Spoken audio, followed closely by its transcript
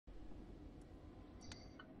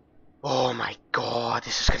Oh my god,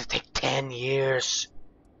 this is gonna take 10 years.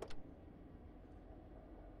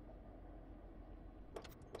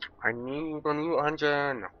 I need a new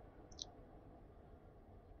engine.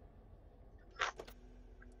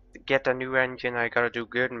 To get a new engine, I gotta do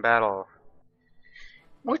good in battle.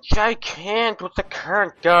 Which I can't with the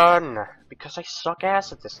current gun, because I suck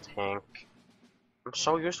ass at this tank. I'm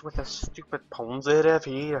so used with this stupid Ponzit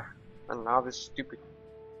here, and now this stupid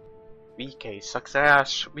VK sucks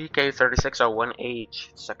ass. VK3601H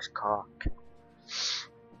sucks cock.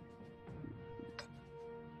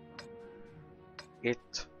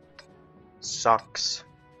 It sucks.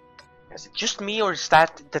 Is it just me, or is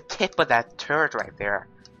that the tip of that turret right there?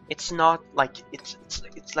 It's not like it's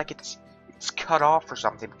like it's cut off or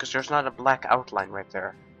something, because there's not a black outline right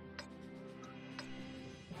there.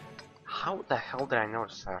 How the hell did I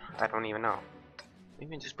notice that? I don't even know.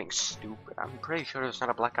 Maybe I'm just being stupid. I'm pretty sure there's not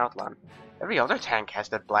a black outline. Every other tank has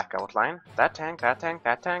that black outline. That tank, that tank,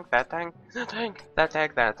 that tank, that tank, that tank, that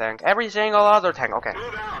tank, that tank. Every single other tank. Okay.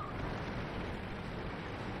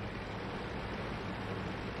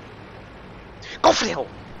 Go for the hill!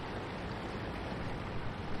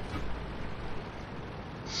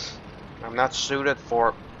 I'm not suited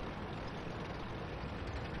for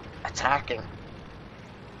attacking,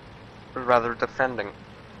 but rather defending.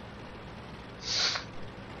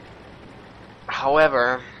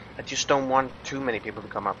 However, I just don't want too many people to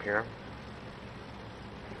come up here.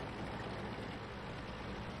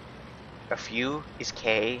 A few is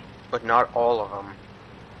K, but not all of them.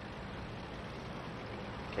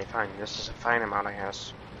 Okay, fine. This is a fine amount, I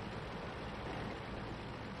guess.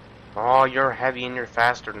 Oh, you're heavy and you're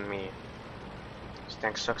faster than me. This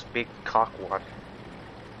tank sucks big cockwad.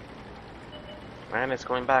 And it's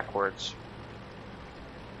going backwards.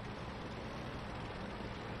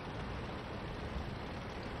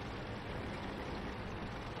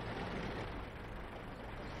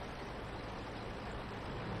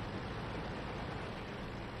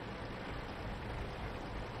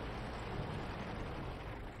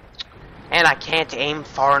 And I can't aim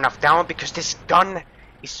far enough down because this gun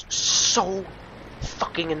is so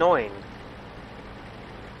fucking annoying.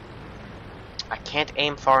 I can't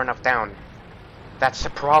aim far enough down. That's the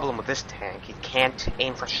problem with this tank. It can't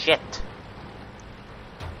aim for shit.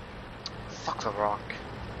 Fuck the rock.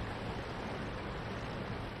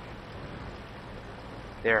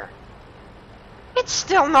 There. It's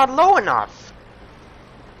still not low enough.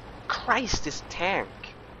 Christ, this tank.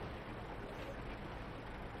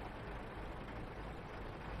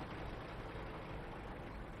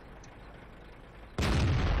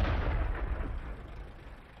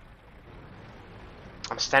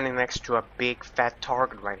 I'm standing next to a big fat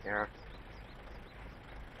target right here.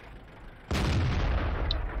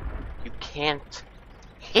 You can't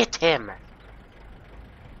hit him.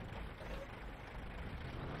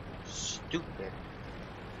 Stupid.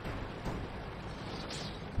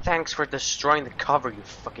 Thanks for destroying the cover, you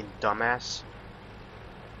fucking dumbass.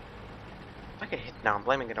 If I get hit now, I'm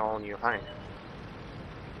blaming it all on you. Fine.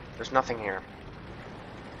 There's nothing here.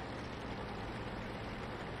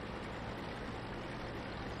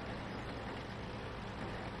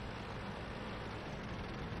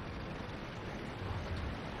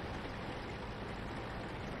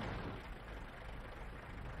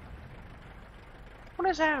 What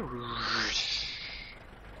is that?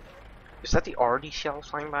 Is that the RD shells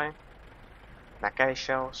flying by? That guy's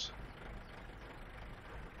shells?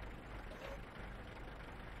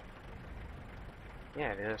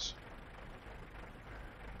 Yeah, it is.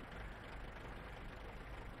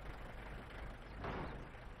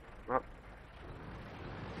 Well.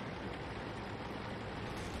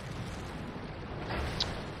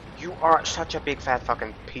 You are such a big fat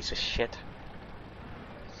fucking piece of shit.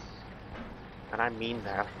 And I mean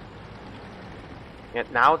that. Yet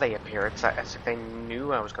now they appear, it's as if they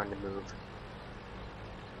knew I was going to move.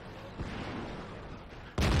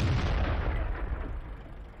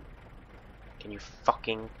 Can you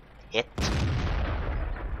fucking hit?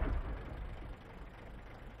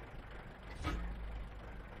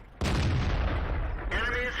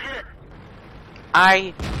 Enemy is hit.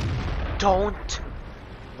 I don't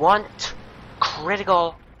want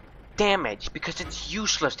critical damage because it's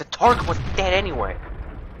useless. The target was dead anyway.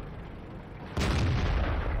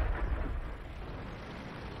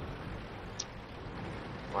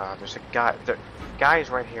 Wow, there's a guy. The guy's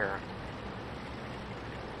right here.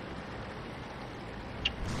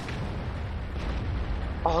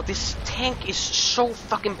 Oh, this tank is so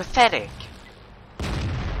fucking pathetic.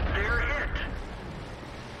 They're hit.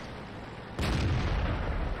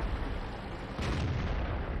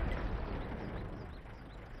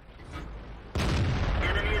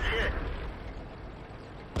 Enemy is hit.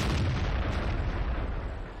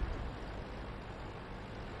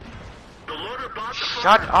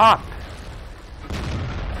 Shut up!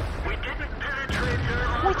 We didn't penetrate their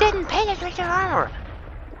armor. We didn't penetrate their armor!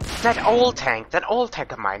 That old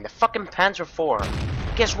tank of mine, the fucking Panzer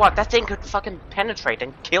IV. Guess what? That thing could fucking penetrate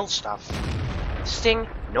and kill stuff. This thing,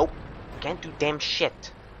 nope. Can't do damn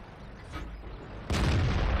shit.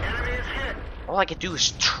 Enemy is hit. All I can do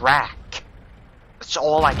is track. That's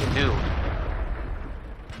all I can do.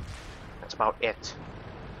 That's about it.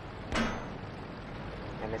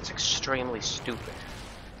 And it's extremely stupid.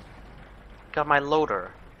 Got my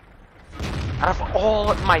loader. Out of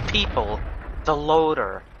all my people, the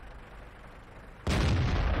loader.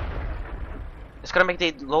 It's gonna make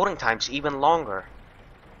the loading times even longer.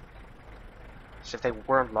 As if they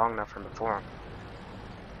weren't long enough from before.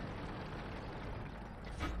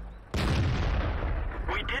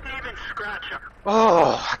 We didn't even scratch him.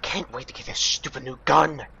 Oh, I can't wait to get this stupid new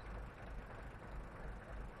gun.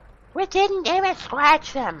 We didn't even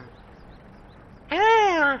scratch them.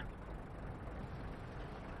 Ah.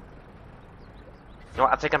 No,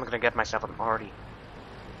 I think I'm gonna get myself an Arty.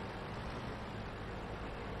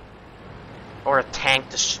 Or a tank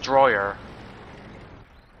destroyer.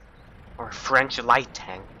 Or a French light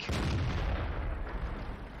tank.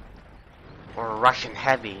 Or a Russian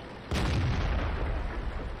heavy.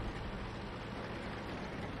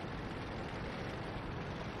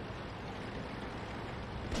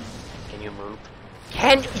 Can you move?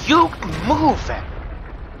 Can you move it?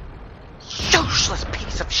 Useless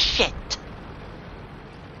piece of shit!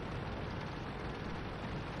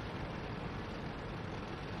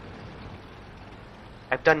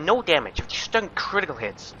 I've done no damage, I've just done critical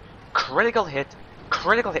hits. Critical hit,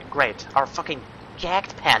 great. Our fucking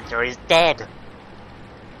jacked Panther is dead.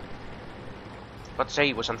 Let's say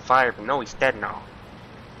he was on fire, but no, he's dead now.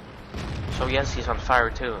 So yes, he's on fire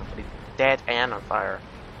too, but he's dead and on fire.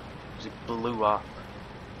 Because he blew up.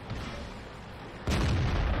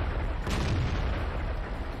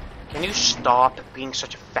 Can you stop being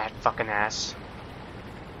such a fat fucking ass?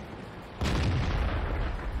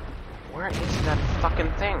 Where is that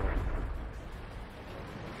fucking thing?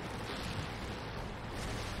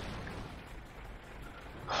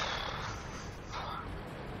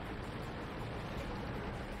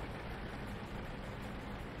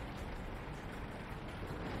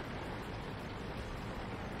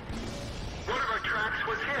 One of our tracks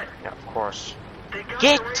was hit. Yeah, of course. They got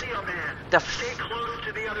Get the radio man. the Stay close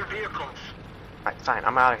to the other vehicles. Alright, fine,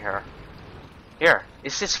 I'm out of here. Here,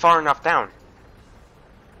 is this far enough down?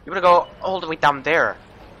 You wanna go all the way down there.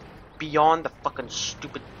 Beyond the fucking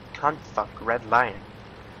stupid cunt fuck red line.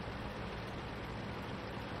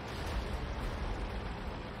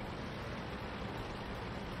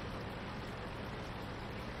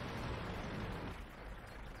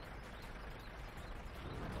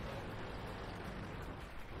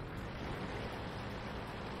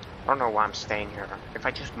 I don't know why I'm staying here. If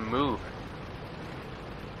I just move.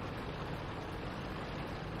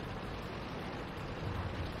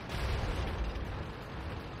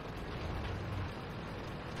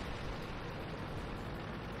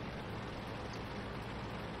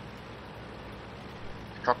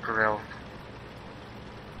 Truck grill.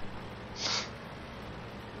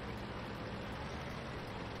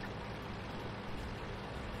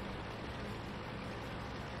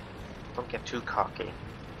 Don't get too cocky.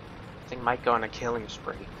 Thing might go on a killing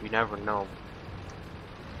spree. You never know.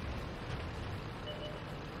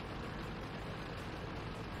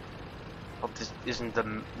 Oh, this isn't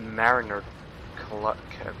the Mariner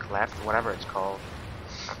Cleft, whatever it's called.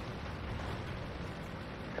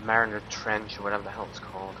 The Mariner Trench, or whatever the hell it's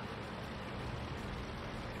called.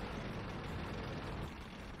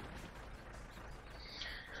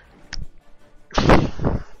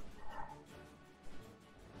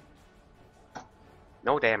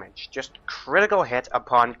 No damage, just critical hit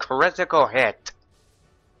upon critical hit.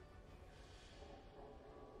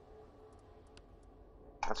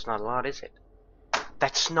 That's not a lot, is it?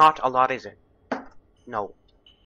 That's not a lot, is it? No.